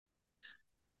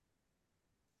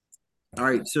All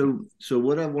right, so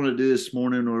what I want to do this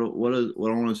morning, or what I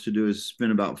want us to do is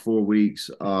spend about 4 weeks,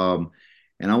 and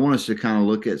I want us to kind of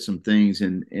look at some things,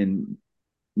 and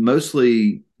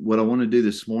mostly what I want to do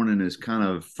this morning is kind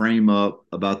of frame up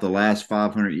about the last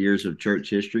 500 years of church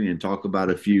history and talk about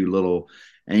a few little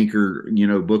anchor,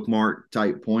 bookmark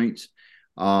type points.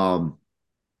 Um,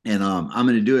 and I'm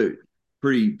going to do it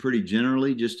pretty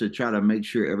generally just to try to make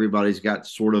sure everybody's got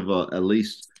sort of at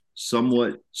least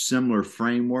somewhat similar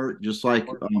framework. Just like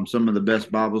some of the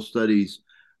best Bible studies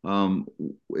um,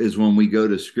 is when we go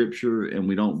to Scripture and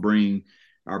we don't bring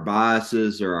our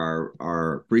biases or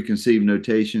our preconceived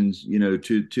notations,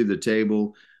 to the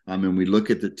table. And we look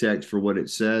at the text for what it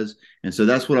says. And so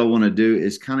that's what I want to do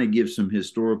is kind of give some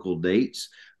historical dates.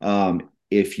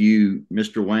 If you,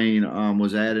 Mr. Wayne,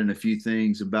 was adding a few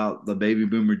things about the baby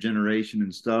boomer generation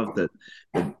and stuff that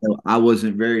I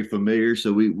wasn't very familiar.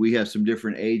 So we have some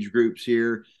different age groups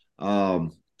here.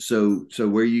 So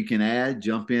where you can add,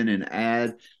 jump in and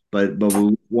add, but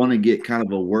we want to get kind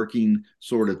of a working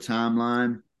sort of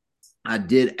timeline. I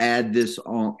did add this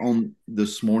on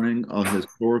this morning, a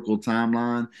historical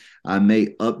timeline. I may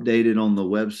update it on the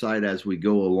website as we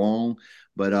go along,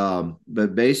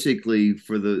 but basically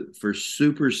for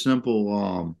super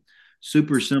simple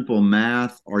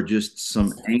math or just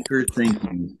some anchor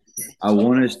thinking, I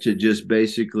want us to just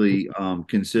basically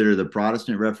consider the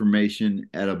Protestant Reformation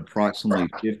at approximately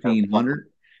 1500,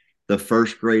 the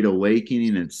First Great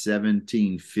Awakening in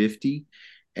 1750.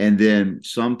 And then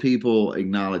some people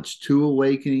acknowledge two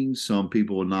awakenings, some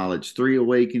people acknowledge three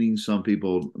awakenings, some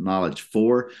people acknowledge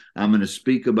four. I'm going to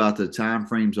speak about the time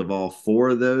frames of all four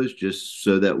of those, just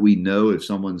so that we know if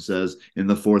someone says in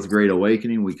the fourth great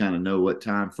awakening, we kind of know what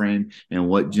time frame and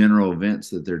what general events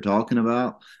that they're talking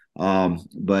about.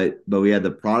 But we had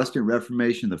the Protestant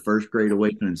Reformation, the First Great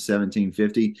Awakening in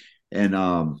 1750,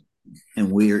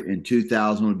 and we're in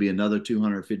 2000 would be another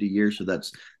 250 years, so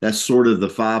that's sort of the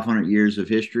 500 years of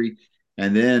history.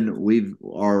 And then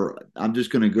I'm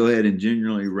just going to go ahead and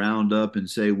genuinely round up and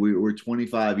say we're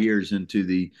 25 years into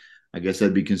the, I guess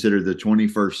that'd be considered the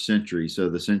 21st century. So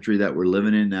the century that we're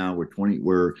living in now, we're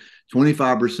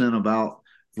 25% about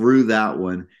through that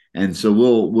one. And so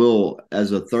we'll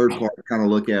as a third part kind of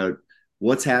look at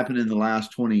what's happened in the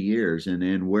last 20 years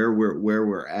and where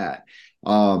we're at.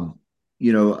 um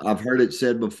I've heard it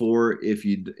said before, if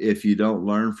you don't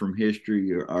learn from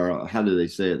history, or how do they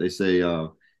say it? They say,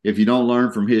 if you don't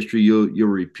learn from history, you'll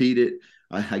repeat it.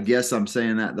 I guess I'm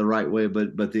saying that the right way,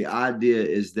 but the idea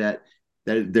is that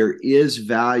there is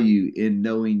value in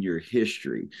knowing your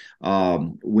history.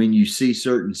 When you see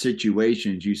certain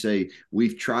situations, you say,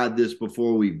 "We've tried this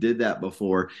before, we've did that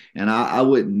before," and I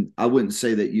wouldn't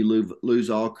say that you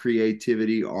lose all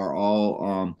creativity or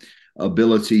all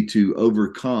ability to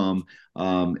overcome.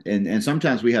 And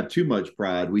sometimes we have too much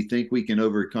pride. We think we can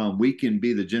overcome. We can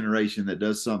be the generation that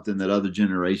does something that other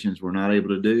generations were not able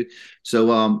to do.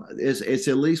 So it's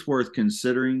at least worth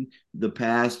considering the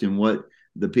past and what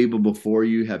the people before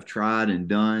you have tried and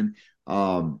done.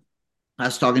 I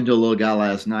was talking to a little guy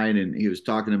last night, and he was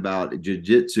talking about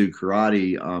jujitsu,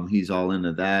 karate. He's all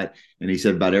into that, and he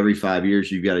said about every 5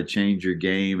 years you've got to change your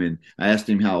game. And I asked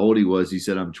him how old he was. He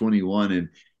said I'm 21,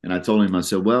 and I told him, I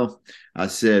said, well, I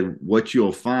said what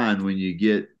you'll find when you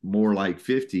get more like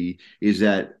 50 is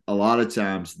that a lot of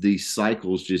times these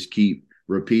cycles just keep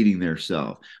repeating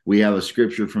themselves. We have a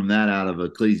scripture from that out of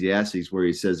Ecclesiastes where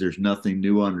he says there's nothing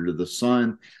new under the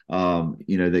sun,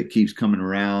 that keeps coming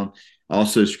around.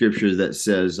 Also, scripture that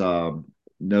says, no,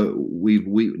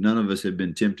 we none of us have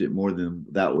been tempted more than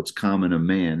that what's common of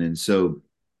man. And so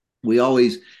we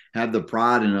always have the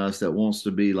pride in us that wants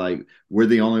to be like, we're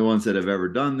the only ones that have ever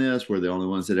done this, we're the only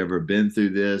ones that have ever been through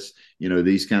this,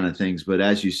 these kind of things. But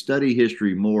as you study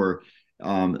history more,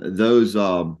 those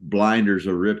blinders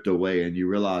are ripped away, and you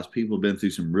realize people have been through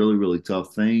some really, really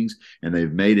tough things, and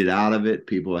they've made it out of it.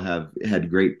 People have had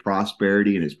great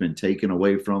prosperity, and it's been taken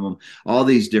away from them. All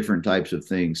these different types of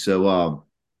things. So I'm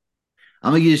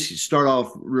gonna just start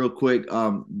off real quick.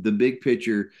 The big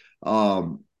picture.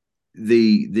 The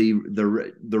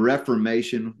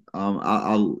Reformation.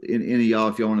 I'll any of y'all,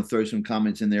 if y'all want to throw some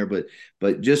comments in there,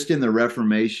 but just in the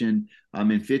Reformation, in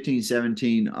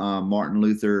 1517, Martin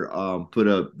Luther put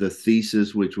up the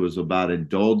thesis, which was about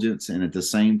indulgence, and at the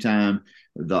same time,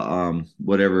 the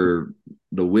whatever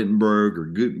the Wittenberg or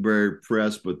Gutenberg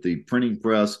press, but the printing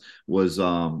press was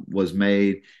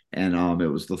made, and it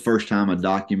was the first time a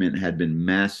document had been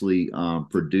massively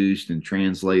produced and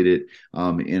translated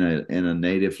in a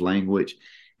native language,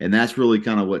 and that's really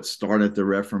kind of what started the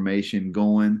Reformation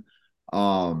going.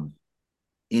 Um,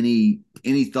 any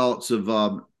thoughts of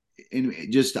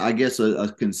and just I guess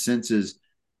a consensus.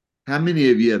 How many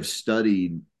of you have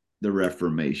studied the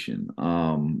Reformation?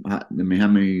 I mean, how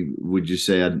many would you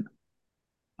say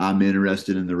I'm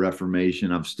interested in the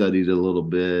Reformation? I've studied a little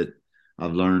bit.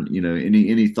 I've learned,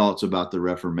 any thoughts about the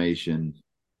Reformation?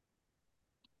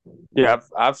 Yeah,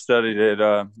 I've studied it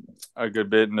a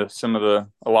good bit into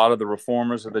a lot of the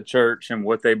reformers of the church and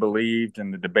what they believed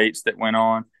and the debates that went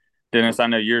on. Dennis, I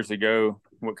know years ago,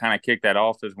 what kind of kicked that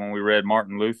off is when we read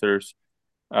Martin Luther's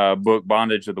book,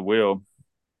 Bondage of the Will.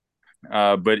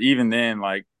 But even then,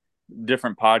 like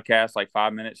different podcasts, like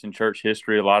 5 Minutes in Church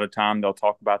History, a lot of time they'll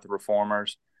talk about the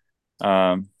reformers.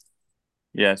 Um,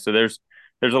 yeah, so there's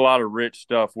a lot of rich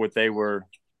stuff what they were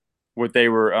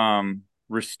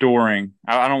restoring.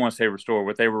 I don't want to say restore,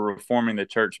 what they were reforming the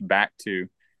church back to,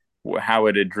 how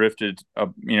it had drifted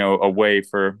away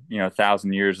for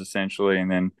 1,000 years essentially, and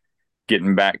then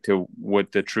getting back to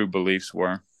what the true beliefs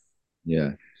were.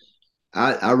 Yeah.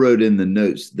 I wrote in the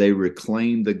notes, they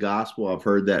reclaimed the gospel. I've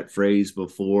heard that phrase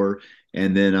before.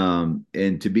 And then,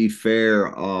 and to be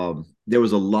fair, there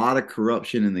was a lot of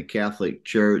corruption in the Catholic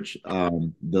Church.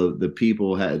 The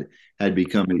people had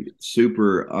become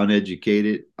super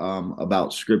uneducated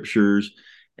about scriptures,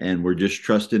 and were just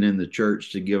trusting in the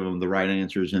church to give them the right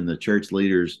answers. And the church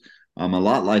leaders, a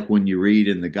lot like when you read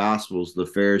in the Gospels, the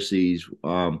Pharisees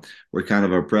were kind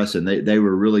of oppressing. They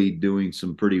were really doing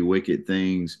some pretty wicked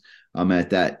things at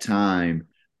that time.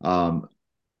 And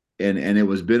it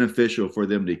was beneficial for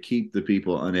them to keep the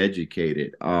people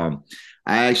uneducated. I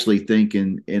actually think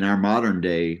in our modern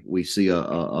day we see a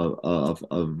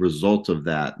result of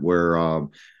that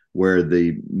where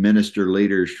the minister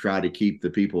leaders try to keep the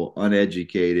people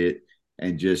uneducated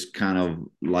and just kind of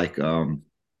like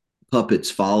puppets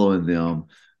following them.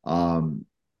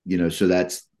 So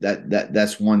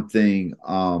that's one thing.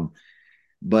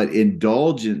 But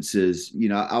indulgences,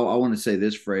 I want to say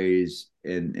this phrase,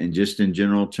 and just in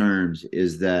general terms,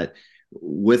 is that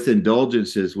with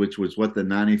indulgences, which was what the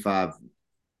 95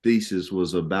 thesis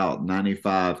was about,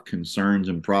 95 concerns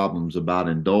and problems about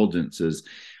indulgences.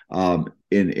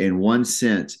 In one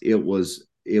sense, it was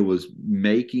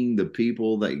making the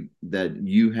people that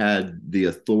you had the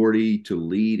authority to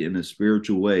lead in a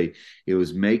spiritual way. It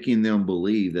was making them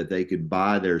believe that they could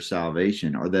buy their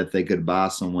salvation, or that they could buy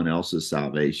someone else's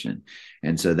salvation.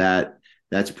 And so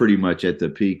that's pretty much at the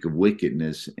peak of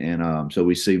wickedness. And so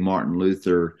we see Martin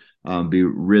Luther be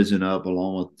risen up,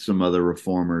 along with some other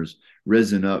reformers,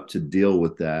 risen up to deal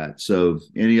with that. So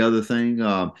any other thing?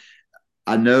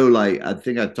 I know, like, I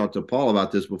think I talked to Paul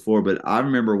about this before, but I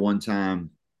remember one time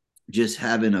just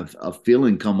having a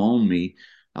feeling come on me.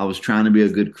 I was trying to be a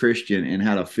good Christian and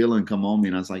had a feeling come on me.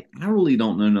 And I was like, I really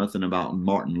don't know nothing about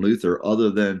Martin Luther other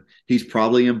than he's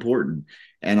probably important.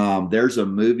 And there's a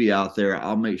movie out there.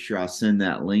 I'll make sure I send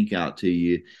that link out to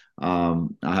you. I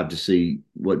have to see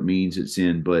what means it's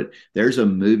in, but there's a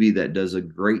movie that does a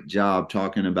great job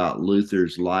talking about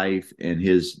Luther's life and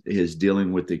his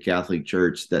dealing with the Catholic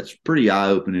Church. That's pretty eye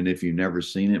opening if you've never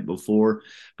seen it before.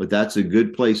 But that's a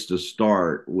good place to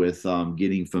start with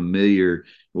getting familiar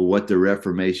with what the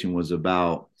Reformation was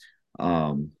about.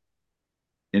 Um,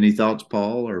 any thoughts,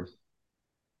 Paul, or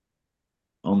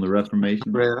on the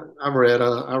Reformation? I read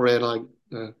like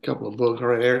a couple of books. I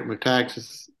read Eric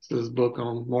Metaxas's book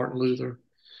on Martin Luther.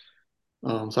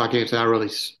 So I can't say I really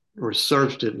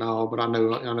researched it and all, but I know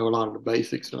a lot of the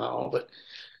basics and all. But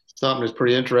something that's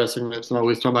pretty interesting that somebody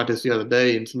was talking about this the other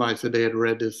day, and somebody said they had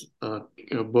read this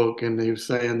book, and he was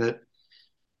saying that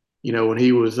when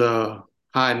he was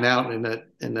hiding out in that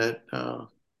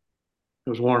it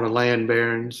was one of the land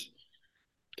barons,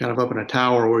 kind of up in a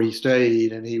tower where he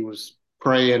stayed, and he was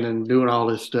praying and doing all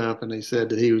this stuff, and they said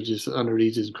that he was just under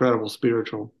these incredible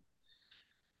spiritual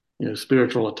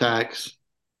attacks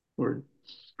where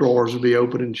drawers would be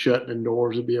open and shutting and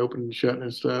doors would be open and shutting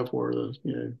and stuff, where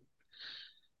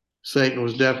Satan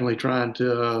was definitely trying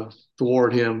to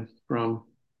thwart him from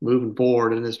moving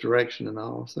forward in this direction and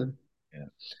all. So Yeah.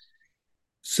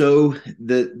 So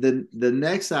the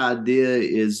next idea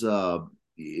is the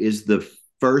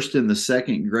first and the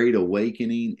second great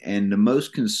awakening, and the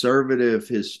most conservative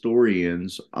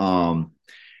historians,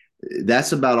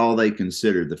 that's about all they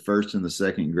consider the first and the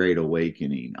second great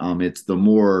awakening. It's the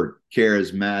more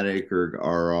charismatic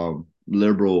or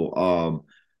liberal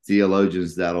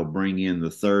theologians that'll bring in the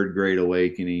third great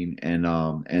awakening and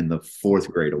the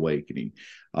fourth great awakening.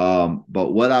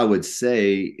 But what I would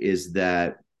say is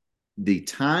that the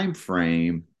time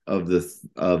frame of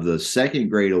the second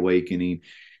great awakening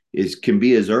can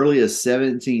be as early as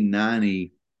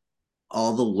 1790,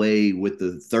 all the way with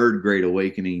the third great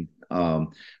awakening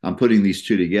I'm putting these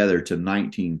two together to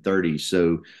 1930.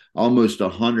 So almost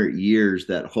 100 years.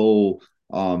 That whole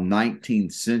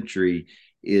 19th century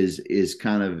is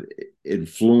kind of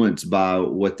influenced by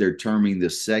what they're terming the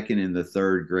second and the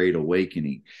third great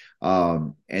awakening.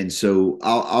 And so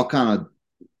I'll kind of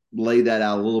lay that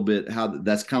out a little bit, how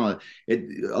that's kind of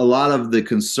it. A lot of the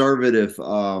conservative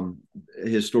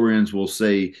historians will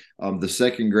say the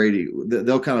second great,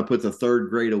 they'll kind of put the third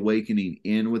great awakening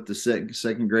in with the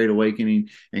second great awakening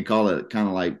and call it kind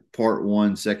of like part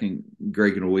one, second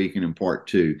great awakening, part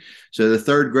two. So the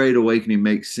third great awakening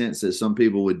makes sense that some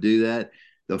people would do that.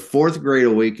 The fourth great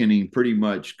awakening pretty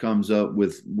much comes up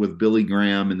with Billy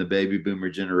Graham and the baby boomer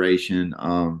generation,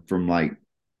 from like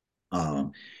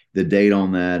the date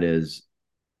on that is,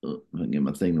 let me get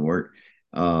my thing to work,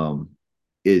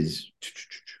 is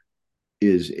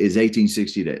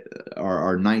 1860 to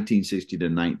or 1960 to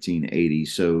 1980.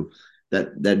 So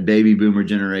that baby boomer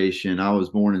generation, I was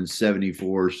born in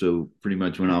 74, so pretty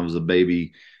much when I was a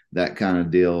baby, that kind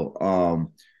of deal. I don't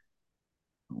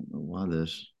know why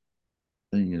this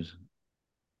thing is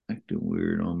acting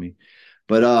weird on me,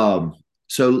 but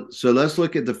so let's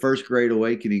look at the first great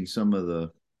awakening. Some of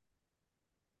the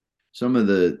so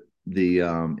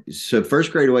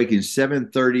first great awakening,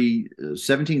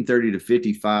 1730 to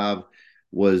 55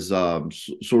 was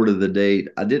sort of the date.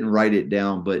 I didn't write it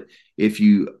down, but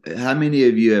how many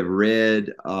of you have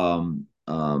read,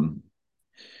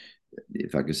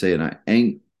 if I could say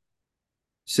it,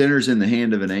 Sinners in the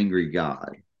Hand of an Angry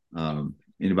God?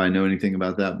 Anybody know anything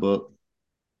about that book?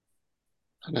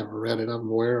 I never read it. I'm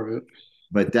aware of it.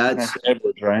 But that's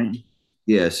Edwards, right?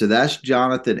 Yeah, so that's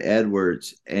Jonathan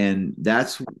Edwards, and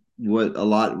that's what a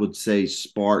lot would say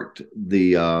sparked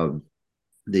the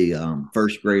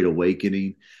first great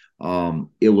awakening.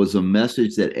 It was a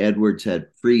message that Edwards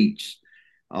had preached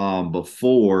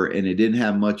before, and it didn't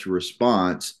have much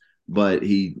response. But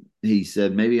he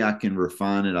said, maybe I can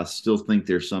refine it. I still think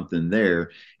there's something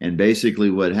there. And basically,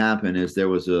 what happened is there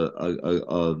was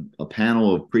a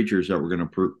panel of preachers that were going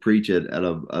to preach at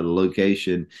a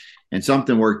location, and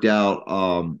something worked out.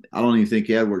 I don't even think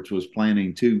Edwards was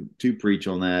planning to preach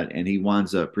on that, and he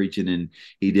winds up preaching, and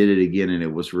he did it again, and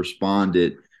it was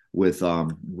responded with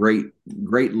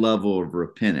great level of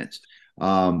repentance.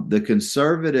 The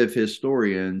conservative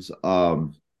historians,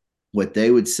 what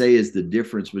they would say is the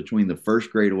difference between the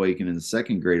first great awakening and the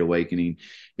second great awakening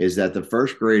is that the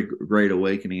first great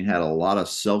awakening had a lot of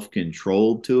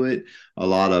self-control to it, a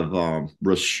lot of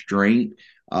restraint,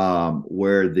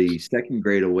 where the second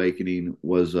great awakening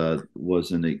was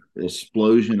an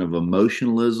explosion of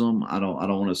emotionalism. I don't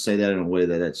want to say that in a way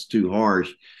that's too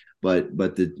harsh, but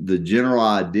the general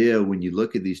idea when you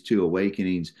look at these two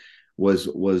awakenings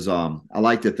was I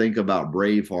like to think about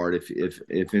Braveheart.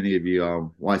 If any of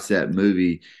you watch that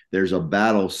movie, there's a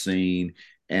battle scene,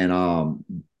 and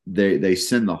they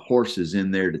send the horses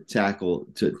in there to tackle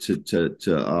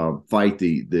to fight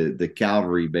the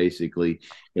cavalry, basically,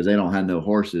 because they don't have no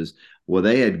horses. Well,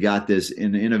 they had got this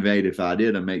innovative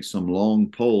idea to make some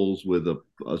long poles with a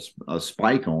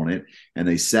spike on it, and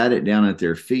they sat it down at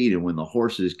their feet. And when the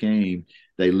horses came,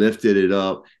 they lifted it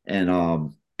up,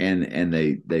 and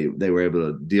they were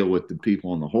able to deal with the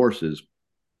people on the horses.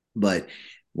 But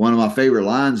one of my favorite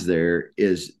lines there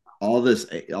is, all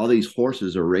these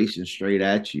horses are racing straight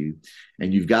at you,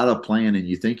 and you've got a plan, and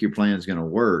you think your plan is going to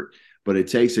work, but it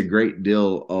takes a great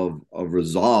deal of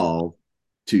resolve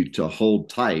to hold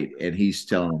tight. And he's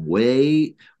telling them,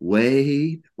 wait.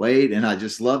 And I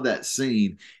just love that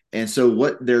scene. And so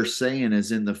what they're saying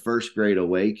is, in the first great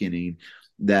awakening,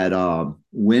 that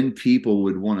when people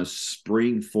would want to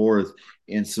spring forth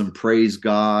in some praise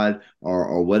God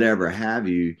or whatever have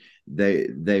you,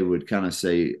 they would kind of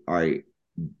say, all right,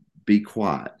 be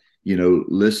quiet,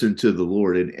 listen to the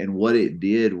Lord. And what it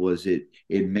did was it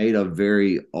made a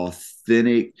very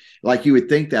authentic, like you would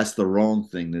think that's the wrong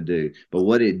thing to do, but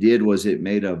what it did was it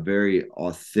made a very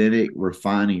authentic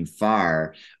refining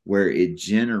fire where it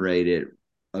generated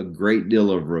a great deal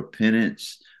of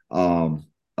repentance, and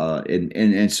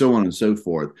so on and so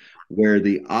forth. Where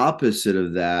the opposite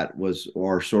of that was,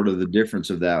 or sort of the difference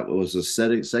of that, was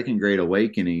the second great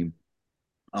awakening.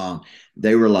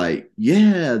 They were like,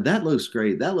 yeah, that looks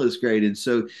great. And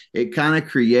so it kind of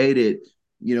created,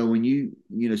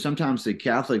 when sometimes the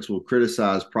Catholics will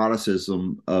criticize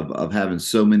Protestantism of having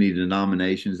so many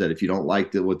denominations, that if you don't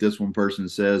like what this one person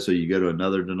says, so you go to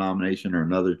another denomination or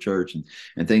another church and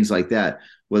things like that.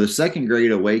 Well, the second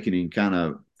great awakening kind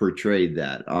of portrayed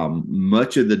that.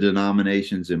 Much of the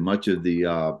denominations and much of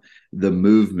the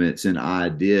movements and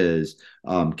ideas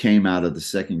came out of the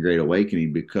Second Great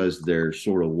Awakening because there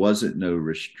sort of wasn't no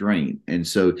restraint, and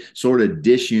so sort of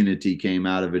disunity came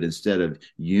out of it instead of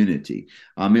unity.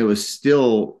 It was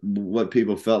still what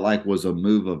people felt like was a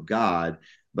move of God,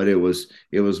 but it was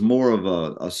more of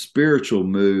a spiritual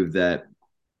move that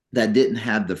didn't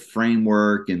have the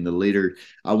framework and the leader.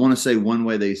 I want to say one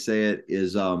way they say it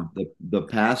is the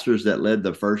pastors that led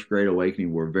the First Great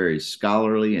Awakening were very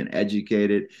scholarly and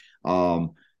educated.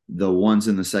 The ones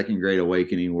in the Second Great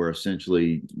Awakening were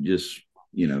essentially just,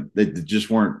 they just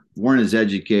weren't as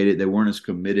educated. They weren't as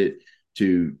committed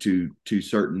to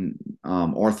certain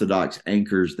orthodox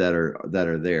anchors that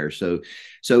are there. So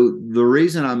the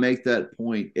reason I make that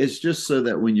point is just so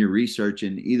that when you're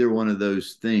researching either one of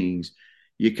those things,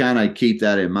 you kind of keep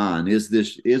that in mind. Is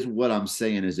what I'm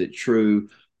saying, is it true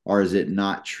or is it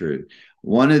not true?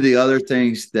 One of the other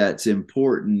things that's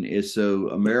important is, so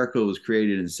America was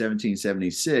created in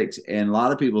 1776, and a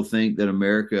lot of people think that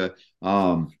America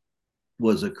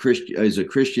is a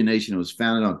Christian nation. It was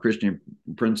founded on Christian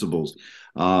principles.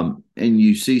 And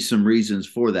you see some reasons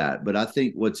for that. But I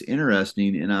think what's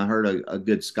interesting, and I heard a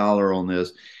good scholar on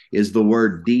this, is the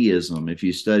word deism. If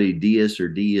you study deist or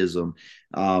deism,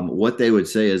 what they would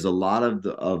say is a lot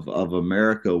of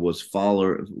America was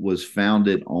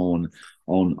founded on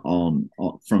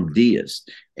from deists.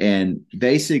 And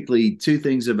basically, two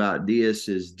things about deists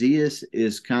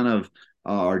is kind of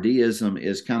or deism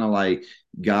is kind of like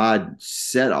God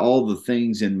set all the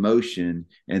things in motion,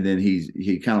 and then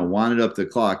he kind of winded up the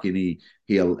clock, and he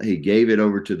gave it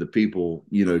over to the people,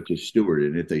 to steward it.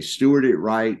 And if they steward it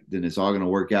right, then it's all going to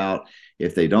work out.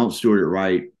 If they don't steward it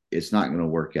right, it's not going to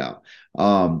work out.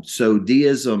 So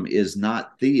deism is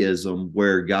not theism,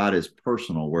 where God is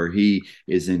personal, where he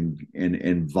is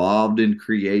involved in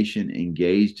creation,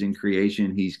 engaged in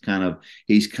creation. He's kind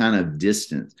of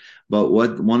distant. But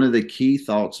one of the key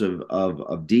thoughts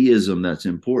of deism that's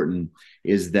important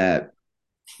is that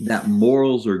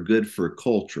morals are good for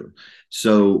culture.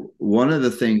 So one of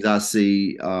the things I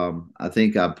see, I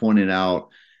think I pointed out,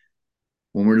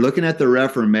 when we're looking at the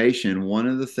Reformation, one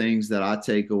of the things that I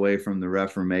take away from the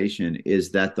Reformation is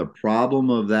that the problem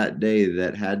of that day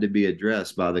that had to be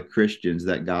addressed by the Christians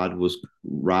that God was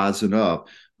rising up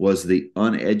was the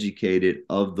uneducated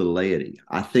of the laity.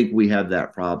 I think we have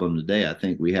that problem today. I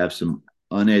think we have some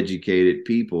uneducated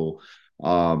people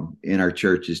in our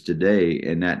churches today,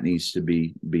 and that needs to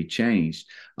be changed.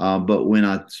 But when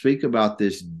I speak about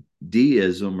this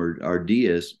deism or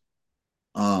deist,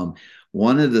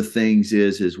 one of the things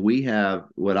is we have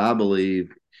what I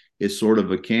believe is sort of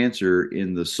a cancer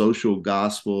in the social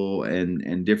gospel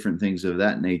and different things of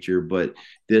that nature. But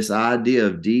this idea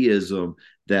of deism,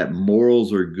 that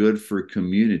morals are good for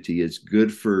community, it's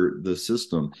good for the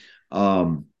system.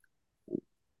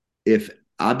 If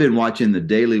I've been watching the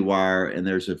Daily Wire, and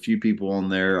there's a few people on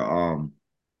there,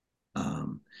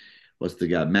 what's the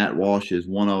guy? Matt Walsh is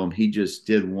one of them. He just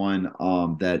did one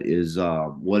that is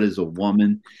what is a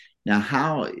woman? Now,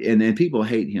 how, and then people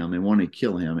hate him and want to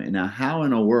kill him. And now, how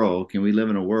in a world can we live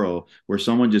in a world where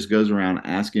someone just goes around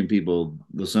asking people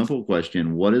the simple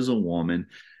question, what is a woman?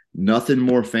 Nothing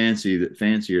more fancier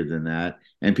than that.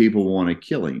 And people want to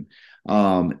kill him.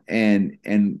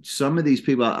 And some of these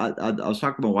people, I was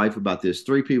talking to my wife about this.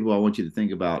 3 people I want you to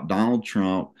think about: Donald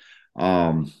Trump,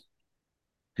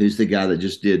 who's the guy that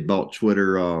just bought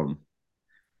Twitter,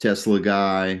 Tesla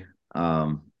guy,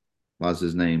 what's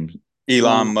his name?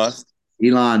 Elon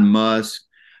Musk.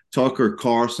 Tucker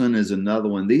Carlson is another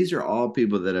one. These are all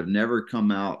people that have never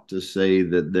come out to say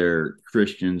that they're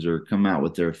Christians or come out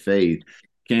with their faith.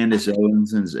 Candace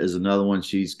Owens is another one.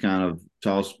 She's kind of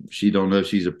tossed. She don't know if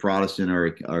she's a Protestant or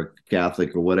a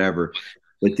Catholic or whatever.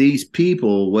 But these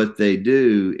people, what they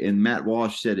do, and Matt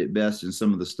Walsh said it best in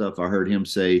some of the stuff I heard him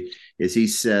say, is he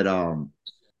said,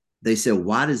 they said,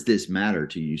 why does this matter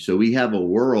to you? So we have a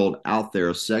world out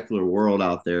there, a secular world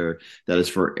out there that is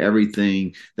for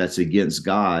everything that's against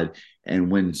God. And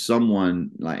when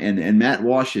someone and Matt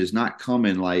Walsh is not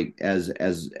coming like as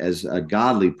a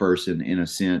godly person in a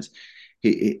sense,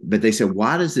 but they said,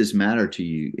 why does this matter to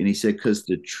you? And he said, because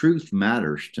the truth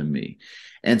matters to me.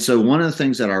 And so one of the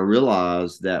things that I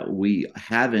realized that we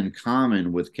have in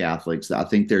common with Catholics, I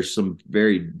think there's some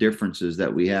very differences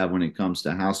that we have when it comes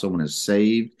to how someone is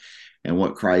saved and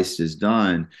what Christ has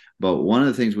done. But one of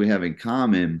the things we have in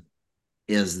common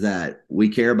is that we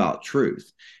care about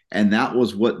truth. And that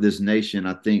was what this nation,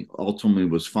 I think, ultimately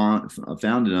was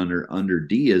founded under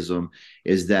deism,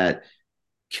 is that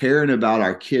caring about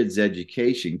our kids'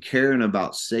 education, caring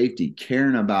about safety,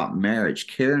 caring about marriage,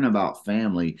 caring about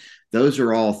family. Those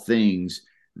are all things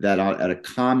that at a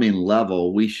common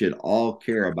level we should all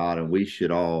care about and we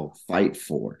should all fight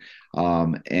for.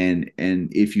 And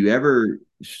if you ever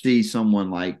see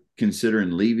someone like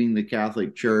considering leaving the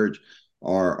Catholic Church,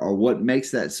 or what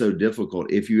makes that so difficult,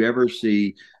 if you ever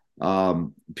see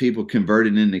people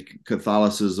converting into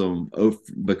Catholicism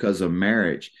because of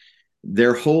marriage,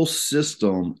 their whole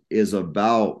system is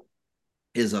about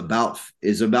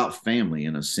family,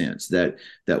 in a sense, that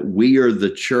we are the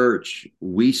church,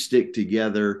 we stick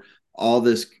together, all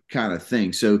this kind of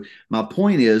thing. So my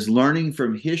point is, learning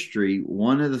from history,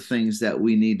 one of the things that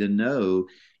we need to know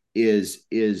is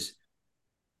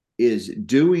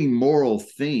doing moral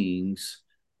things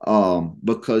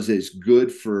because it's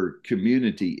good for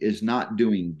community is not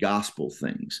doing gospel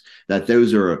things. That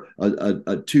those are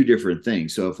two different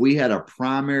things. So if we had a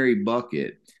primary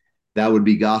bucket, that would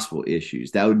be gospel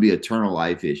issues. That would be eternal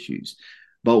life issues.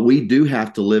 But we do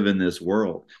have to live in this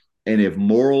world. And if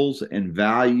morals and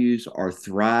values are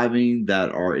thriving,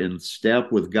 that are in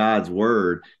step with God's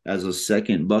word as a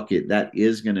second bucket, that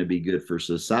is going to be good for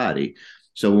society.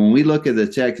 So when we look at the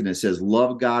text and it says,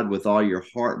 love God with all your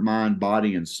heart, mind,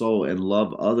 body, and soul, and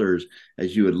love others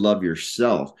as you would love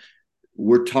yourself,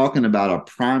 we're talking about a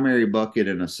primary bucket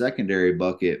and a secondary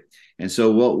bucket. And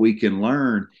so what we can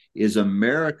learn is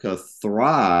America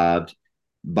thrived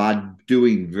by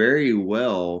doing very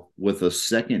well with a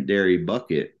secondary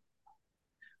bucket.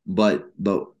 But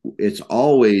it's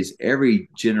always, every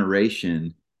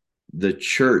generation, the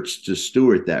church to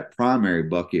steward that primary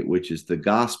bucket, which is the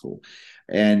gospel.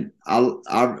 And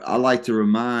I like to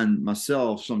remind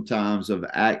myself sometimes of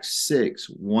Acts 6,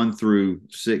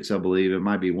 1-6, I believe. It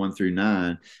might be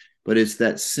 1-9. But it's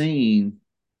that scene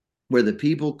where the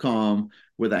people come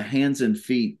with a hands and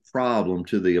feet problem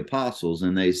to the apostles,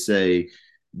 and they say,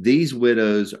 these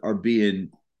widows are being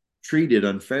treated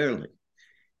unfairly.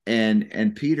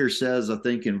 And Peter says, I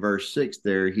think in verse 6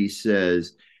 there, he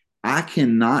says, I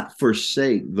cannot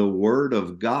forsake the word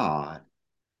of God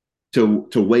to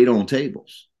wait on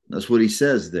tables. That's what he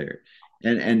says there.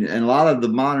 And a lot of the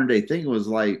modern day thing was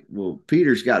like, well,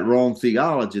 Peter's got wrong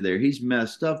theology there. He's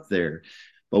messed up there.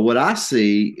 But what I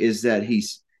see is that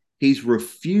he's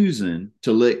refusing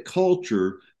to let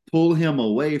culture pull him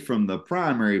away from the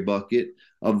primary bucket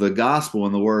of the gospel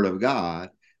and the word of God,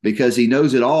 because he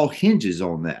knows it all hinges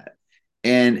on that.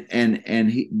 And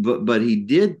they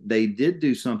did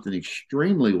do something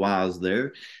extremely wise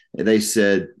there. They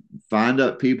said, find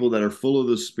up people that are full of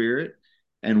the Spirit,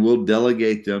 and we'll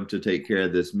delegate them to take care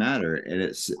of this matter. And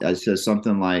it says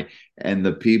something like, and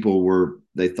the people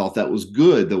they thought that was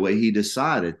good the way he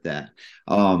decided that.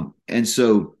 And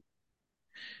so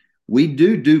we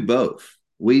do both.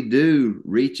 We do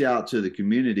reach out to the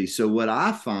community. So what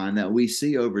I find that we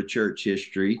see over church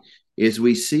history is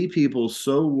we see people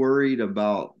so worried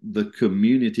about the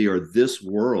community or this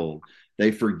world, they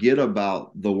forget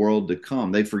about the world to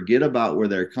come. They forget about where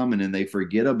they're coming, and they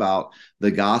forget about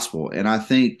the gospel. And I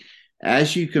think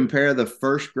as you compare the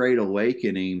First Great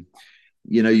Awakening,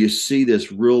 you see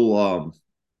this real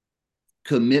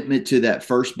commitment to that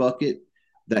first bucket,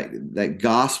 that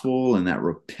gospel and that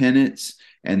repentance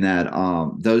and that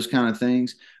those kind of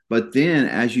things. But then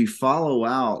as you follow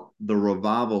out the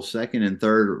revival, second and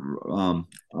third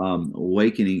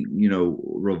awakening,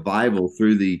 revival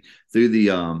through the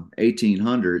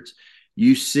 1800s,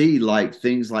 you see like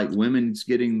things like women's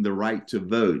getting the right to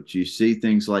vote. You see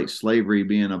things like slavery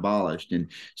being abolished. And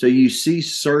so you see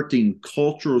certain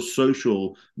cultural,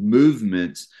 social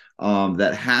movements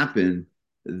that happen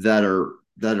that are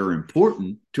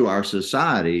important to our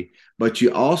society, but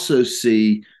you also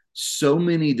see so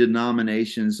many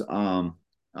denominations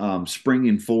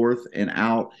springing forth and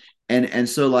out. And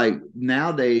so like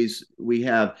nowadays you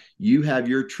have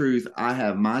your truth, I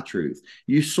have my truth.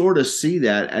 You sort of see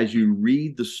that as you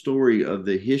read the story of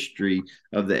the history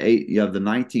of the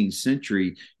 19th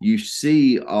century. You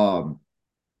see,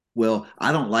 well,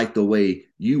 I don't like the way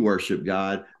you worship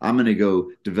God. I'm going to go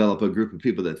develop a group of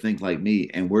people that think like me,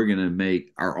 and we're going to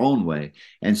make our own way.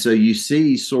 And so you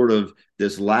see sort of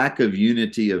this lack of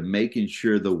unity of making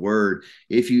sure the word,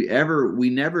 we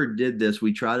never did this.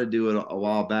 We tried to do it a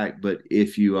while back, but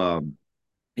if you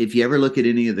ever look at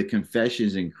any of the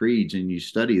confessions and creeds and you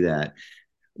study that,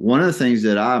 one of the things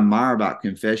that I admire about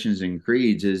confessions and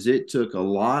creeds is it took a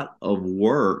lot of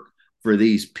work for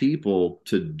these people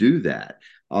to do that.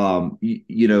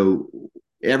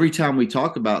 Every time we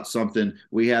talk about something,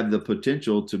 we have the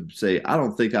potential to say, I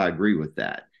don't think I agree with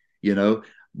that.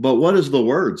 But what does the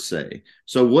word say?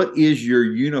 So, what is your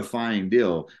unifying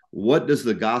deal? What does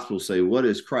the gospel say? What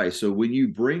is Christ? So, when you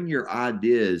bring your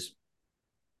ideas,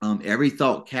 every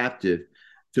thought captive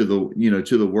to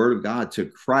the word of God, to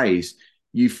Christ,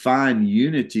 you find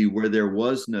unity where there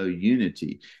was no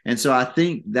unity. And so I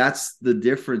think that's the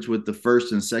difference with the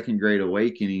first and second great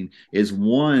awakening. Is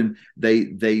one,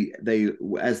 they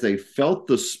as they felt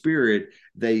the spirit,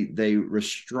 they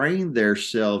restrained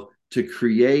themselves to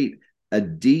create a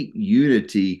deep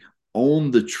unity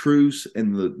on the truths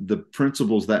and the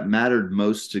principles that mattered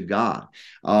most to God.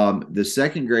 The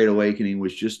second great awakening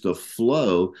was just a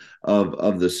flow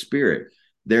of the spirit.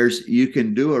 You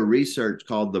can do a research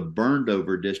called the Burned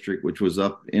Over District, which was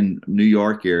up in New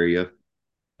York area.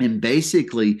 And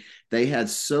basically, they had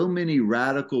so many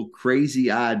radical,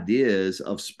 crazy ideas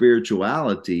of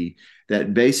spirituality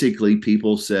that basically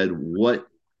people said, what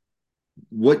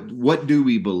do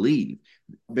we believe?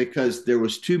 Because there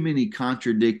was too many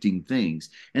contradicting things.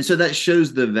 And so that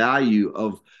shows the value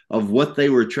of what they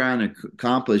were trying to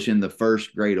accomplish in the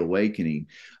first great awakening.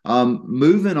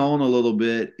 Moving on a little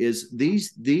bit, is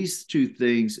these two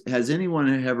things. Has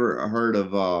anyone ever heard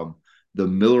of the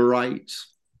Millerites?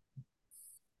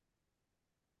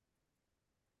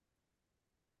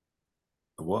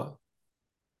 What?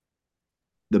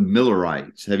 The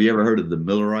Millerites. Have you ever heard of the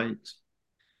Millerites?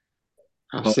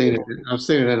 I've seen it. I've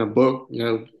seen it in a book,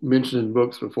 mentioned in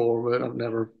books before, but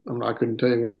I couldn't tell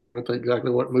you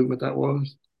exactly what movement that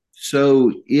was.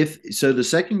 So the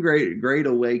second great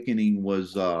awakening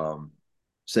was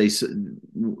say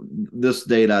this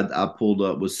date I pulled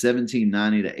up was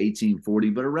 1790 to 1840,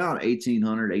 but around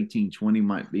 1800, 1820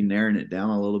 might be narrowing it down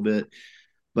a little bit.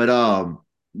 But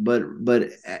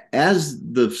as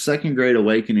the second great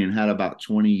awakening had about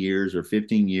 20 years or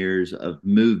 15 years of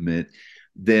movement,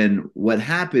 then what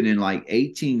happened in like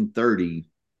 1830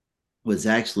 was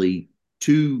actually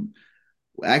three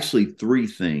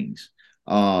things.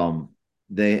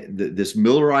 This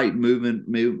Millerite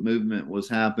movement was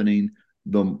happening.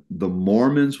 The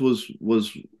Mormons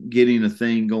was getting a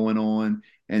thing going on,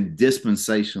 and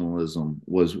dispensationalism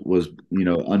was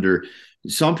under.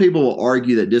 Some people will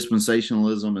argue that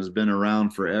dispensationalism has been around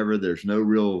forever. There's no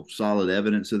real solid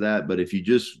evidence of that, but if you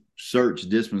just search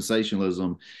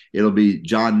dispensationalism, it'll be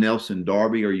John Nelson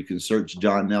Darby, or you can search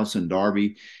John Nelson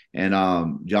Darby. And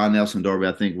John Nelson Darby,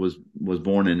 I think, was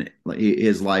born in,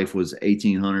 his life was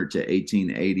 1800 to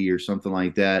 1880 or something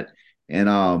like that. And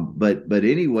but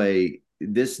anyway,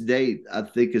 this date I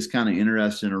think is kind of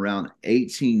interesting. Around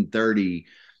 1830,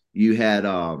 you had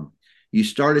you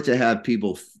started to have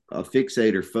people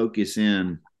fixate or focus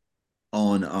in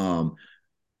on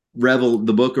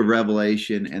the book of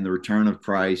Revelation and the return of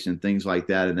Christ and things like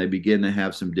that, and they begin to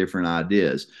have some different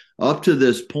ideas. Up to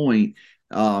this point,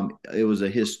 it was a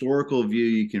historical view.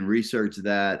 You can research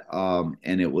that,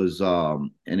 and it was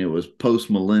post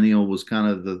millennial was kind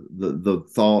of the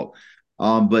thought.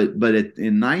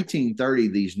 In 1930,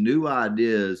 these new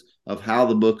ideas of how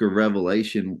the book of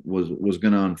Revelation was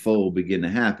going to unfold begin to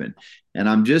happen. And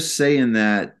I'm just saying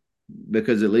that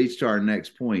because it leads to our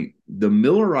next point. The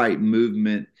Millerite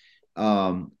movement,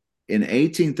 in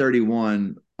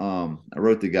 1831, I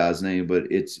wrote the guy's name,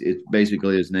 but it's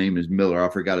basically, his name is Miller. I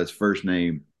forgot his first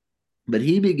name, but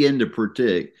he began to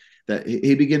predict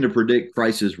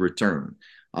Christ's return.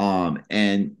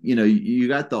 And you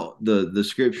got the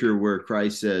scripture where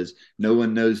Christ says, "No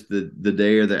one knows the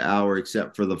day or the hour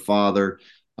except for the Father."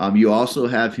 You also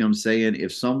have him saying,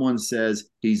 if someone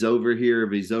says he's over here,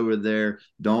 if he's over there,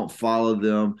 don't follow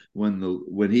them.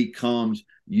 When he comes,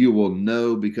 you will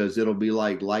know, because it'll be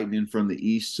like lightning from the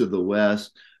east to the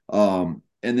west. And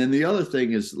then the other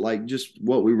thing is, like just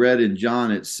what we read in John.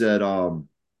 It says,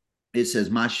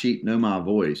 "My sheep know my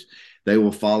voice; they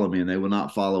will follow me, and they will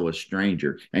not follow a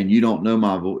stranger." And you don't know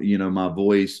my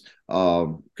voice,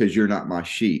 because you're not my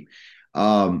sheep.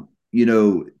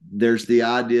 There's the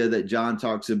idea that John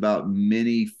talks about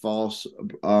many false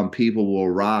people will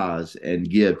rise and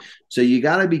give. So you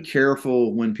got to be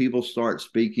careful when people start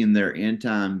speaking their end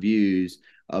time views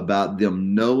about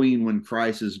them knowing when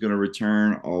Christ is going to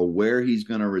return or where he's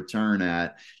going to return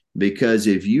at. Because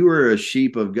if you are a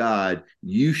sheep of God,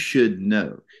 you should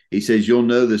know. He says you'll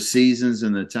know the seasons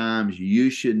and the times. You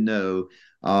should know.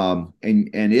 And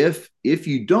if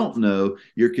you don't know,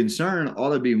 your concern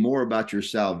ought to be more about your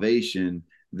salvation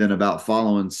than about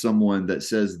following someone that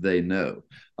says they know.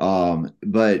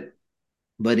 But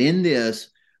in this,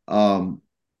 the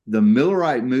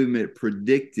Millerite movement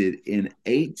predicted in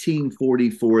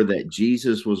 1844 that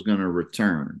Jesus was going to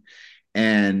return.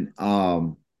 And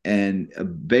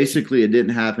basically it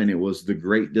didn't happen. It was the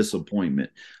Great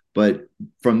Disappointment. But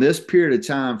from this period of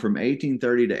time, from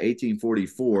 1830 to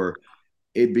 1844,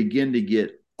 it began to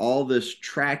get all this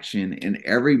traction, and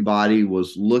everybody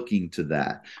was looking to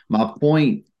that. My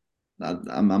point,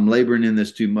 I'm laboring in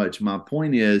this too much. My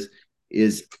point is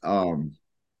Ellen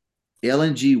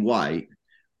G. White,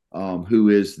 who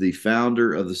is the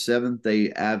founder of the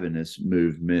Seventh-day Adventist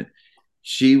movement,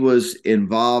 she was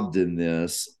involved in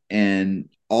this, and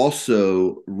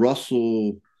also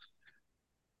Russell.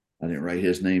 I didn't write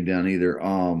his name down either.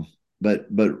 But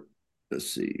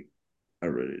let's see. I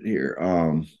read it here.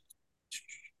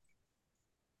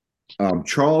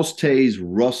 Charles Taze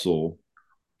Russell.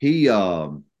 He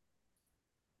in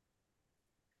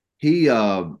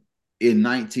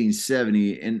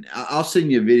 1970, and I'll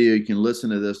send you a video. You can listen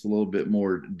to this a little bit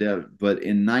more depth. But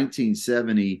in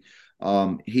 1970,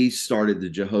 he started the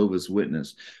Jehovah's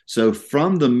Witness. So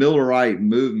from the Millerite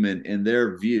movement and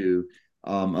their view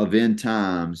of end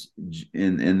times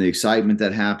and the excitement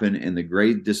that happened and the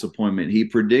great disappointment, he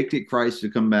predicted Christ to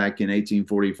come back in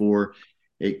 1844.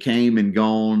 It came and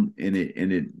gone, and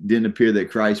it didn't appear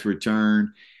that Christ returned.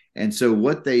 And so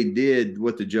what they did,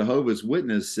 what the Jehovah's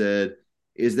Witness said,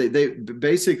 is that they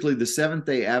basically, the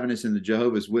Seventh-day Adventists and the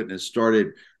Jehovah's Witness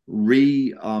started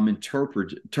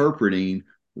interpreting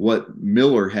what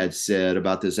Miller had said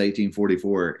about this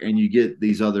 1844, and you get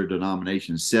these other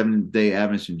denominations, Seventh-day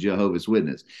Adventists and Jehovah's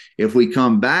Witness. If we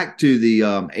come back to the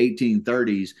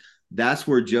 1830s, that's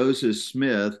where Joseph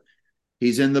Smith,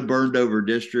 he's in the burned over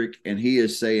district, and he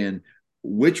is saying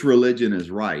which religion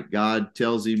is right. God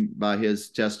tells him by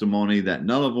his testimony that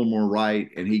none of them were right,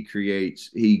 and he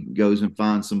goes and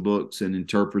finds some books and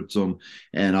interprets them,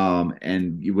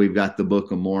 and we've got the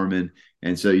Book of Mormon,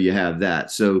 and so you have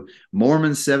that. So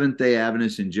Mormon, Seventh-day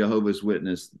Adventists, and Jehovah's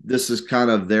Witness, this is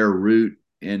kind of their root,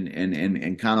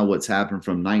 and kind of what's happened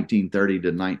from 1930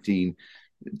 to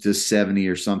 1970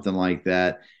 or something like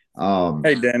that.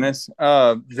 Hey, Dennis,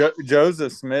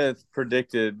 Joseph Smith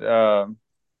predicted,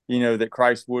 that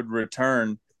Christ would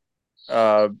return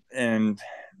in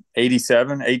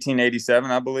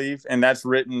 1887, I believe. And that's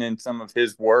written in some of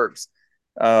his works.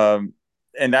 And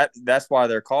that's why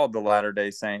they're called the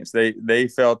Latter-day Saints. They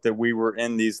felt that we were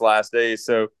in these last days.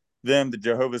 So the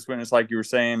Jehovah's Witness, like you were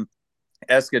saying,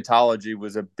 eschatology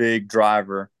was a big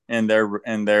driver in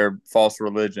their false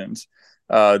religions.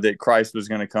 That Christ was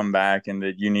going to come back and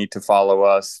that you need to follow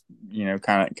us,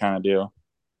 kind of deal.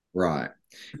 Right.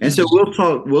 And so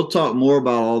we'll talk more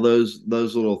about all those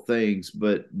little things,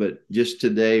 but just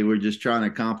today we're just trying to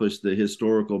accomplish the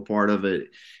historical part of it.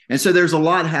 And so there's a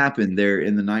lot happened there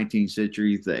in the 19th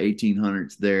century, the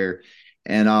 1800s there.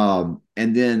 And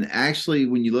then actually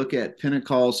when you look at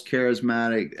Pentecost,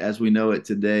 charismatic as we know it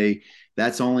today,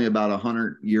 that's only about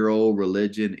 100-year-old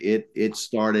religion. It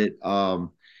started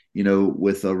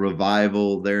with a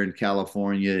revival there in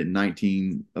California in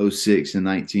 1906 and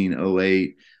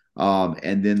 1908.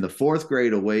 And then the Fourth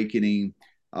Great Awakening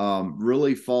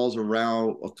really falls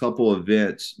around a couple of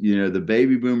events, the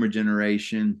baby boomer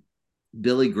generation,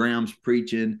 Billy Graham's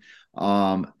preaching,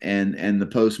 and the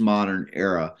postmodern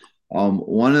era.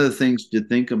 One of the things to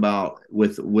think about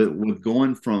with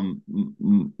going from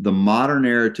the modern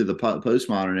era to the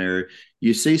postmodern era,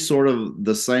 you see sort of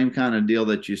the same kind of deal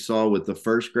that you saw with the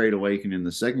First Great Awakening and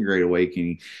the Second Great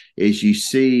Awakening. Is you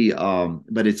see,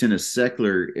 but it's in a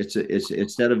secular. It's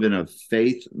instead of in a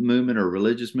faith movement or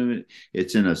religious movement,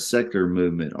 it's in a secular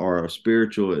movement or a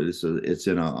spiritual. It's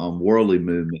in a worldly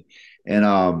movement. And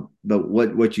but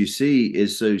what you see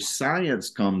is, so science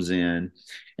comes in,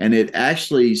 and it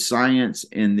actually, science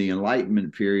in the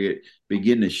Enlightenment period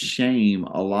begin to shame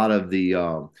a lot of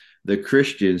the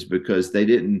Christians, because they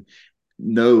didn't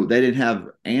have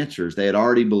answers. They had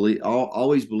already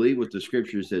always believed what the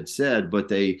scriptures had said, but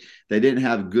they didn't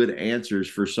have good answers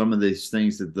for some of these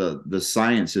things that the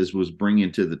sciences was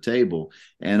bringing to the table.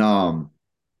 And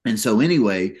so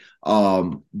anyway,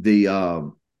 when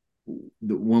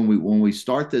we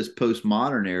start this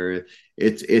postmodern era,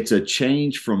 it's a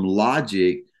change from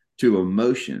logic to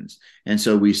emotions. And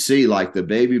so we see, like, the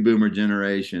baby boomer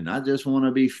generation, I just want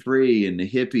to be free, and the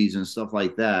hippies and stuff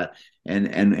like that.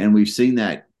 And we've seen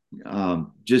that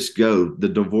just go, the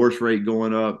divorce rate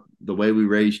going up, the way we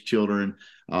raise children,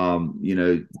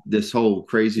 this whole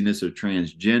craziness of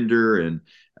transgender and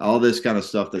all this kind of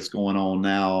stuff that's going on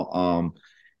now.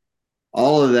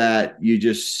 All of that, you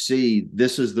just see,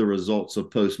 this is the results of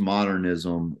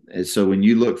postmodernism. And so when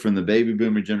you look from the baby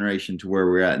boomer generation to where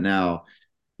we're at now,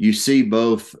 you see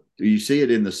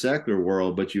it in the secular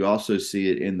world, but you also see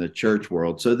it in the church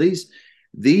world. So these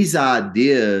these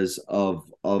ideas of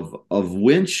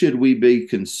when should we be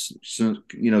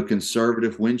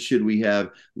conservative, when should we have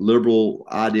liberal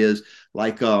ideas,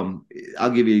 like I'll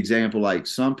give you an example. Like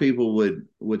some people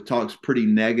would talk pretty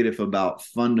negative about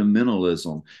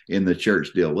fundamentalism in the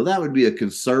church deal. Well, that would be a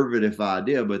conservative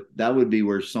idea, but that would be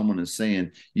where someone is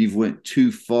saying you've went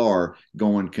too far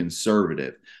going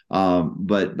conservative.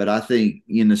 But I think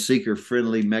in the seeker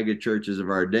friendly mega churches of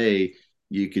our day,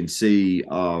 you can see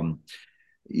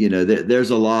there's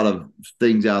a lot of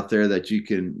things out there that you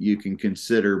can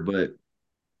consider,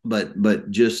 but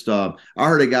just I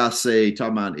heard a guy say,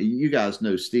 talking about, you guys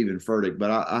know Stephen Furtick, but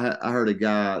I heard a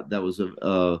guy that was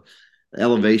a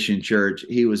Elevation Church.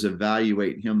 He was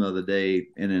evaluating him the other day,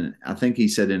 and I think he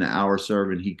said in an hour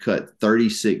serving he cut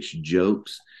 36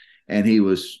 jokes, and he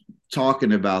was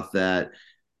talking about that.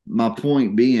 My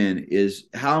point being is,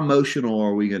 how emotional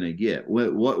are we going to get?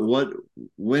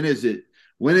 When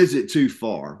is it too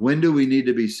far? When do we need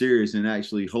to be serious and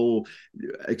actually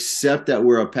accept that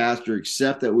we're a pastor,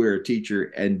 accept that we're a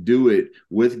teacher, and do it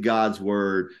with God's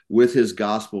word, with his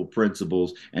gospel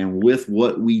principles, and with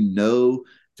what we know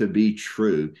to be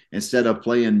true, instead of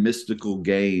playing mystical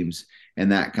games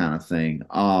and that kind of thing.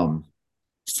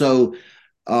 So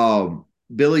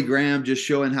Billy Graham, just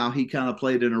showing how he kind of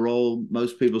played in a role.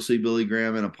 Most people see Billy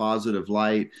Graham in a positive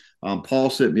light. Paul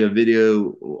sent me a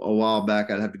video a while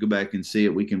back. I'd have to go back and see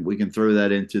it. We can throw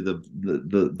that into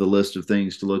the list of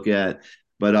things to look at.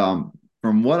 But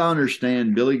from what I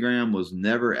understand, Billy Graham was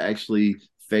never actually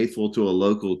faithful to a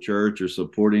local church or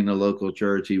supporting a local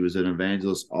church. He was an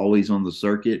evangelist, always on the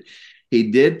circuit.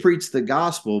 He did preach the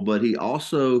gospel, but he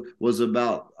also was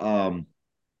about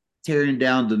tearing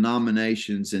down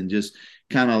denominations and just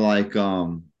kind of like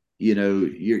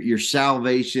your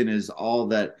salvation is all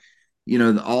that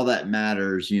all that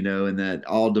matters, and that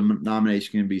all denominations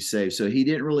can be saved. So he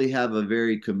didn't really have a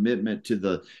very commitment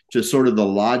to sort of the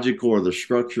logical or the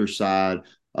structure side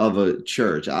of a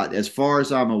church. As far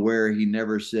as I'm aware, he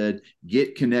never said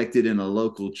get connected in a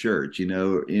local church,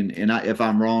 if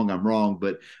I'm wrong, I'm wrong,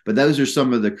 but those are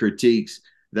some of the critiques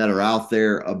that are out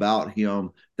there about him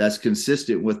that's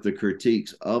consistent with the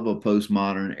critiques of a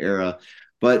postmodern era.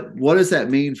 But what does that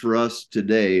mean for us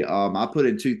today? I put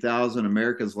in 2000,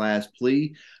 America's Last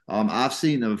Plea. I've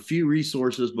seen a few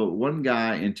resources, but one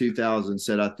guy in 2000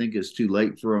 said, I think it's too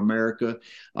late for America.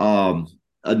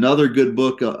 Another good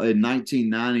book in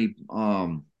 1990,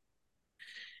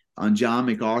 John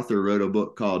MacArthur wrote a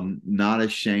book called Not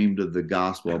Ashamed of the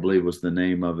Gospel, I believe was the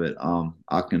name of it.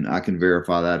 I can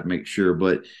verify that to make sure.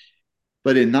 But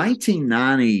in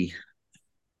 1990,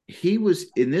 he was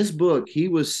in this book, he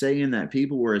was saying that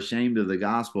people were ashamed of the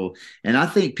gospel. And I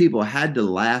think people had to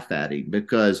laugh at him,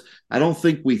 because I don't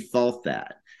think we thought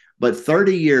that. But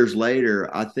 30 years later,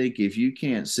 I think if you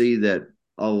can't see that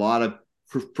a lot of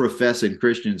professing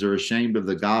Christians are ashamed of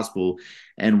the gospel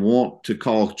and want to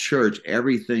call church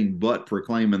everything but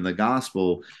proclaiming the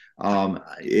gospel,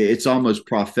 it's almost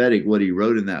prophetic what he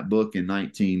wrote in that book in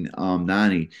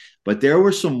 1990. But there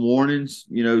were some warnings,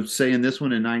 saying this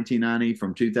one in 1990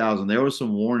 from 2000, there were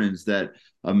some warnings that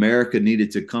America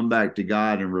needed to come back to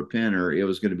God and repent, or it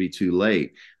was going to be too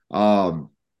late.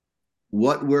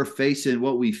 What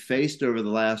we faced over the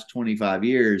last 25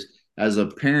 years as a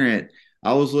parent,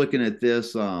 I was looking at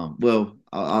this. Well,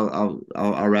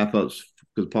 I'll wrap up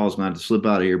because Paul's going to have to slip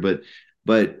out of here. But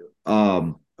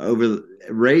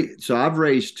so I've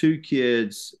raised two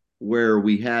kids where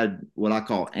we had what I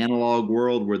call analog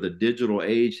world, where the digital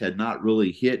age had not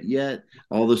really hit yet.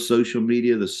 All the social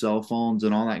media, the cell phones,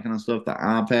 and all that kind of stuff, the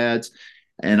iPads,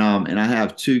 and I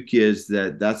have two kids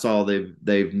that's all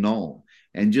they've known.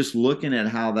 And just looking at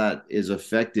how that is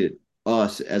affected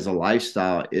us as a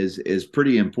lifestyle is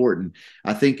pretty important.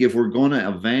 I think if we're going to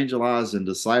evangelize and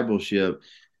discipleship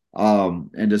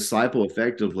and disciple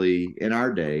effectively in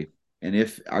our day, and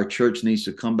if our church needs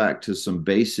to come back to some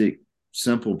basic,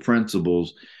 simple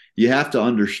principles, you have to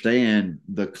understand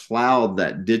the cloud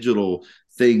that digital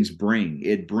things bring.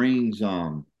 It brings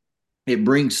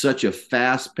such a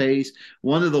fast pace.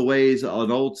 One of the ways,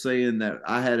 an old saying that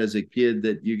I had as a kid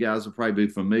that you guys will probably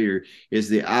be familiar, is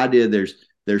the idea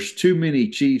there's too many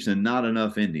chiefs and not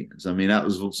enough Indians. I mean, that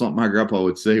was something my grandpa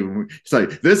would say. It's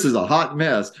like, this is a hot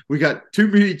mess. We got too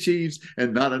many chiefs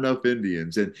and not enough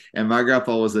Indians. And my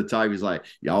grandpa was the type, he's like,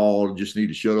 y'all just need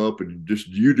to shut up and just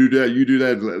you do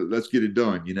that. Let's get it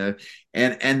done,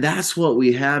 And that's what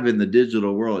we have in the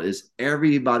digital world, is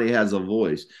everybody has a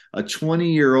voice. A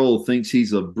 20-year-old thinks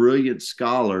he's a brilliant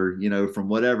scholar, from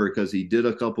whatever, because he did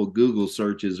a couple Google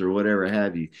searches or whatever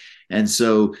have you. And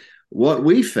so what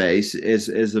we face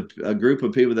is a group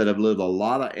of people that have lived a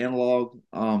lot of analog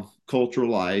cultural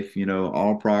life,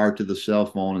 all prior to the cell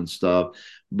phone and stuff.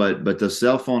 But the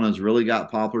cell phone has really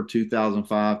got popular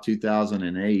 2005,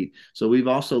 2008. So we've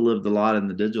also lived a lot in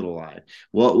the digital life.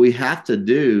 What we have to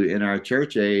do in our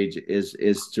church age is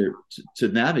to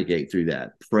navigate through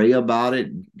that, pray about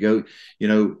it, go.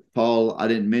 Paul, I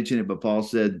didn't mention it, but Paul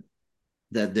said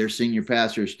that their senior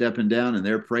pastor is stepping down and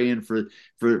they're praying for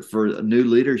new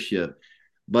leadership.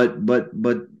 But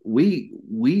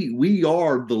we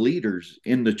are the leaders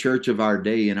in the church of our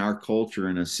day, in our culture,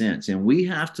 in a sense, and we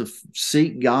have to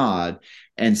seek God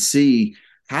and see,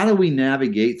 how do we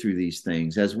navigate through these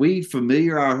things as we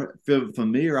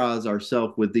familiarize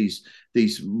ourselves with these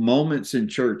moments in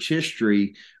church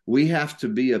history. We have to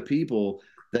be a people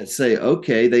that say,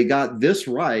 okay, they got this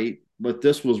right, but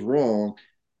this was wrong.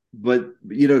 But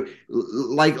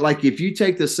like if you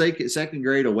take the second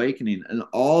Great Awakening and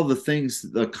all the things,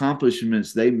 the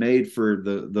accomplishments they made for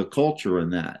the culture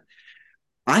in that,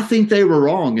 I think they were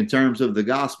wrong in terms of the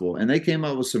gospel, and they came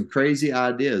up with some crazy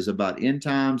ideas about end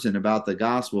times and about the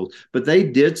gospel, but they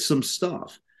did some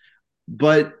stuff.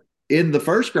 But in the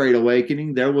first Great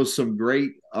Awakening, there was some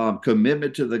great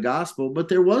commitment to the gospel, but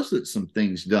there wasn't some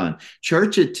things done.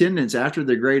 Church attendance after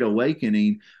the Great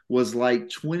Awakening was like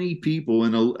 20 people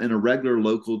in a regular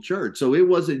local church. So it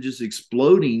wasn't just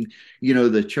exploding,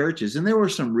 the churches. And there were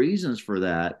some reasons for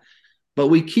that. But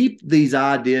we keep these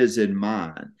ideas in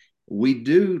mind. We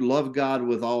do love God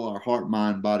with all our heart,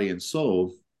 mind, body, and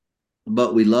soul,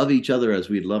 but we love each other as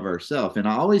we love ourselves. And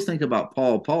I always think about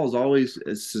Paul. Paul's always,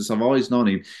 since I've always known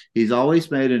him, he's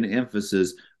always made an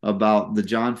emphasis about the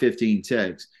John 15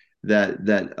 text,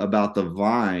 that about the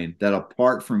vine, that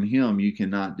apart from him you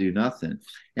cannot do nothing.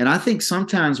 And I think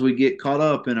sometimes we get caught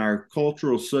up in our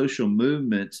cultural social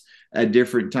movements at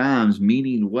different times,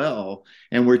 meaning well,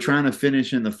 and we're trying to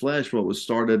finish in the flesh what was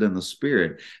started in the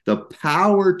spirit. The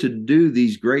power to do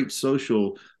these great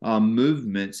social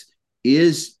movements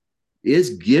is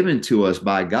given to us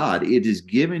by God. It is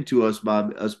given to us by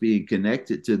us being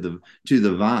connected to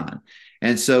the vine.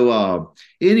 And so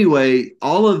anyway,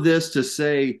 all of this to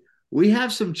say, we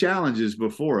have some challenges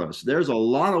before us. There's a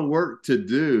lot of work to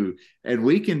do, and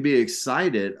we can be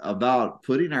excited about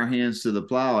putting our hands to the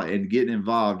plow and getting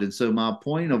involved. And so my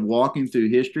point of walking through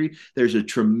history, there's a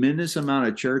tremendous amount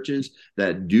of churches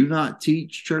that do not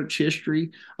teach church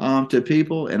history to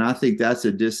people. And I think that's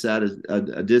what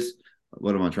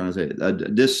am I trying to say? A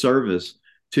disservice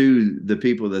to the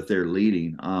people that they're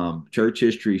leading. Church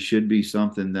history should be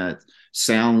something that's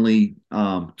soundly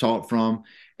taught from.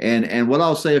 And what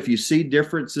I'll say, if you see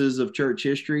differences of church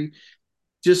history,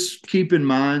 just keep in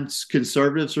mind,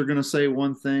 conservatives are going to say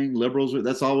one thing, liberals,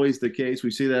 that's always the case.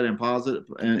 We see that in positive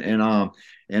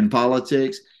and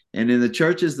politics. And in the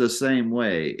church is the same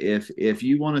way. If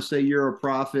you want to say you're a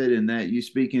prophet and that you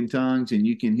speak in tongues and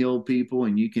you can heal people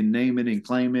and you can name it and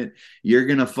claim it, you're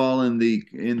going to fall in the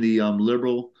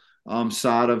liberal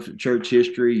side of church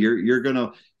history.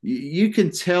 You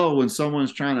can tell when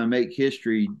someone's trying to make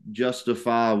history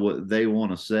justify what they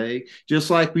want to say, just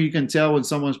like you can tell when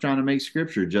someone's trying to make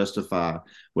scripture justify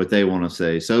what they want to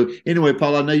say. So anyway,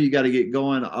 Paul, I know you got to get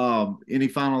going. Any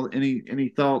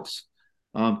thoughts,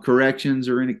 corrections,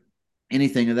 or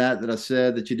anything of that I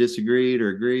said that you disagreed or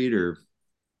agreed or?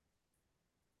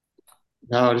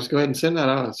 No, just go ahead and send that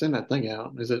out. Send that thing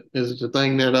out. Is it the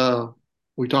thing that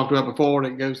we talked about before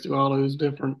that goes through all those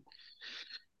different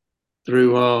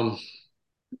through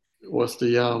what's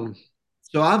the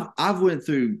So I've went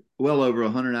through well over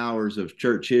 100 hours of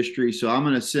church history. So I'm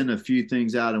going to send a few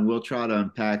things out and we'll try to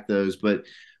unpack those. But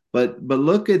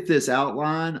look at this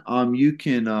outline. You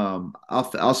can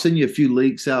I'll send you a few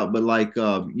links out. But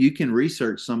you can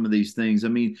research some of these things. I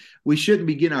mean, we shouldn't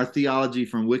be getting our theology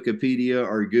from Wikipedia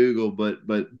or Google,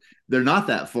 but they're not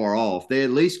that far off. They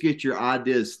at least get your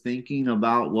ideas thinking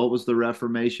about what was the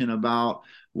Reformation about,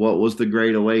 what was the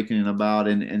Great Awakening about,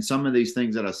 and some of these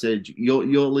things that I said,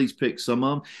 you'll at least pick some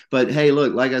of them. But hey,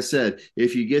 look, like I said,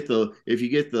 if you get the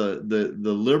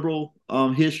liberal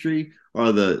history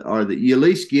or you at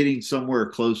least getting somewhere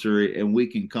closer, and we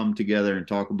can come together and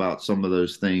talk about some of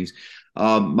those things.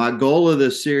 My goal of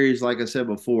this series, like I said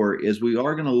before, is we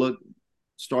are going to look,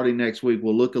 starting next week,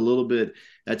 we'll look a little bit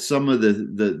at some of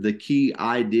the key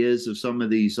ideas of some of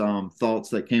these thoughts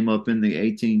that came up in the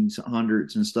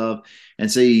 1800s and stuff,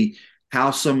 and see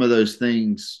how some of those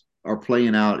things are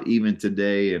playing out even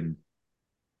today. And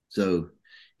so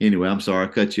anyway, I'm sorry I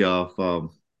cut you off.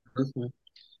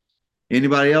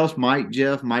 Anybody else? Mike,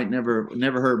 Jeff? Mike never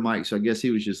heard Mike, so I guess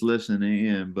he was just listening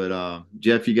in. But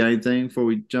Jeff, you got anything before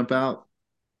we jump out?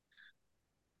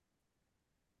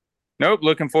 Nope,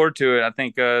 looking forward to it. I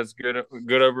think it's good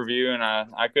overview, and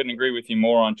I couldn't agree with you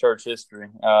more on church history.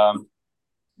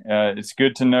 It's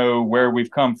good to know where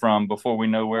we've come from before we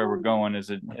know where we're going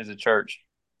as a church.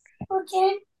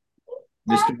 Okay.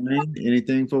 Mr. Wayne,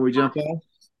 anything before we jump off?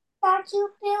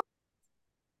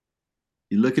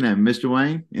 You looking at Mr.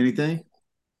 Wayne? Anything?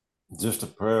 Just a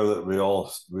prayer that we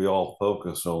all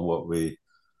focus on what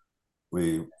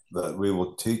that we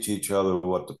will teach each other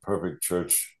what the perfect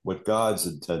church, what God's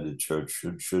intended church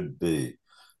should be,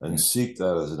 and seek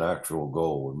that as an actual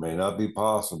goal. It may not be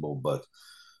possible, but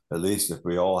at least if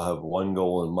we all have one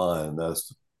goal in mind, that's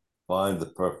to find the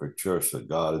perfect church that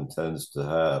God intends to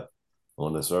have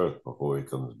on this earth before He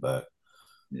comes back.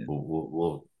 Yeah.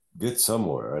 We'll get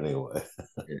somewhere anyway.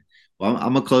 Okay. Well,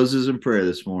 I'm gonna close this in prayer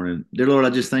this morning. Dear Lord,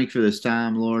 I just thank you for this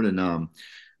time, Lord, and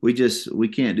we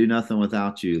can't do nothing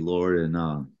without you, Lord,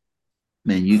 and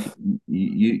man,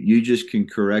 you just can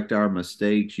correct our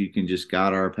mistakes. You can just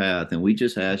guide our path, and we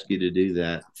just ask you to do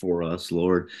that for us,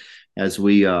 Lord, as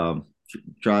we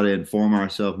try to inform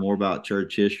ourselves more about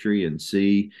church history and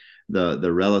see the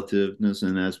relativeness.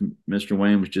 And as Mr.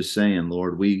 Wayne was just saying,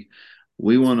 Lord, we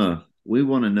want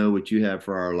to know what you have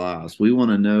for our lives. We want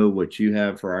to know what you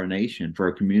have for our nation, for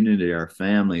our community, our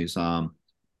families.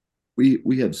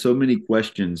 We have so many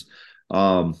questions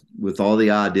with all the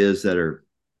ideas that are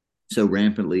so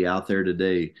rampantly out there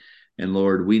today. And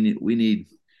Lord, we need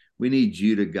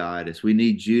you to guide us. We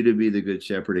need you to be the good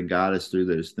shepherd and guide us through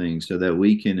those things so that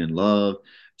we can in love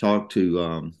talk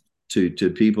to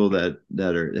people that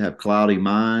have cloudy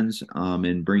minds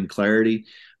and bring clarity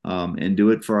and do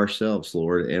it for ourselves,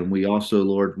 Lord. And we also,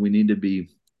 Lord, we need to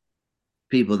be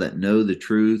people that know the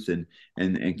truth and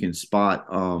can spot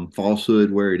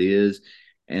falsehood where it is.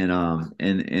 And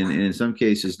in some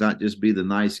cases, not just be the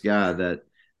nice guy that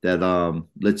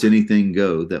lets anything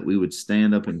go, that we would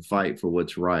stand up and fight for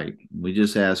what's right. We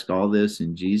just ask all this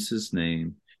in Jesus'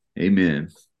 name. Amen.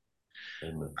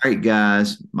 Amen. All right,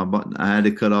 guys. I had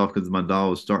to cut off because my dog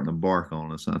was starting to bark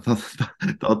on us. I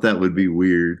thought that would be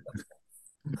weird.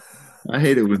 I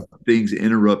hate it when things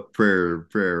interrupt prayer,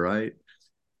 right?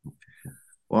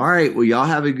 Well, all right. Well, y'all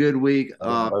have a good week.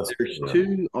 There's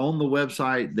two on the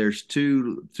website. There's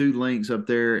two links up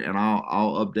there, and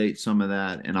I'll update some of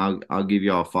that, and I'll give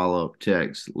y'all a follow-up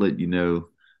text, let you know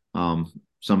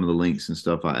some of the links and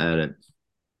stuff I added.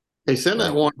 Hey, send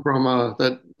that one from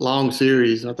that long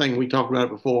series. I think we talked about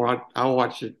it before. I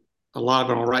watched it, a lot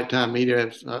of it on Right Time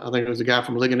Media. I think it was a guy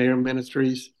from Ligonier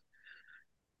Ministries.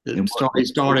 He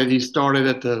started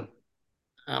at the,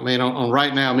 I mean, on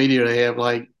Right Now Media, they have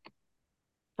like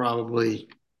probably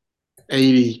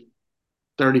 80,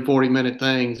 30, 40-minute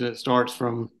things. And it starts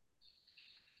from,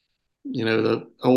 the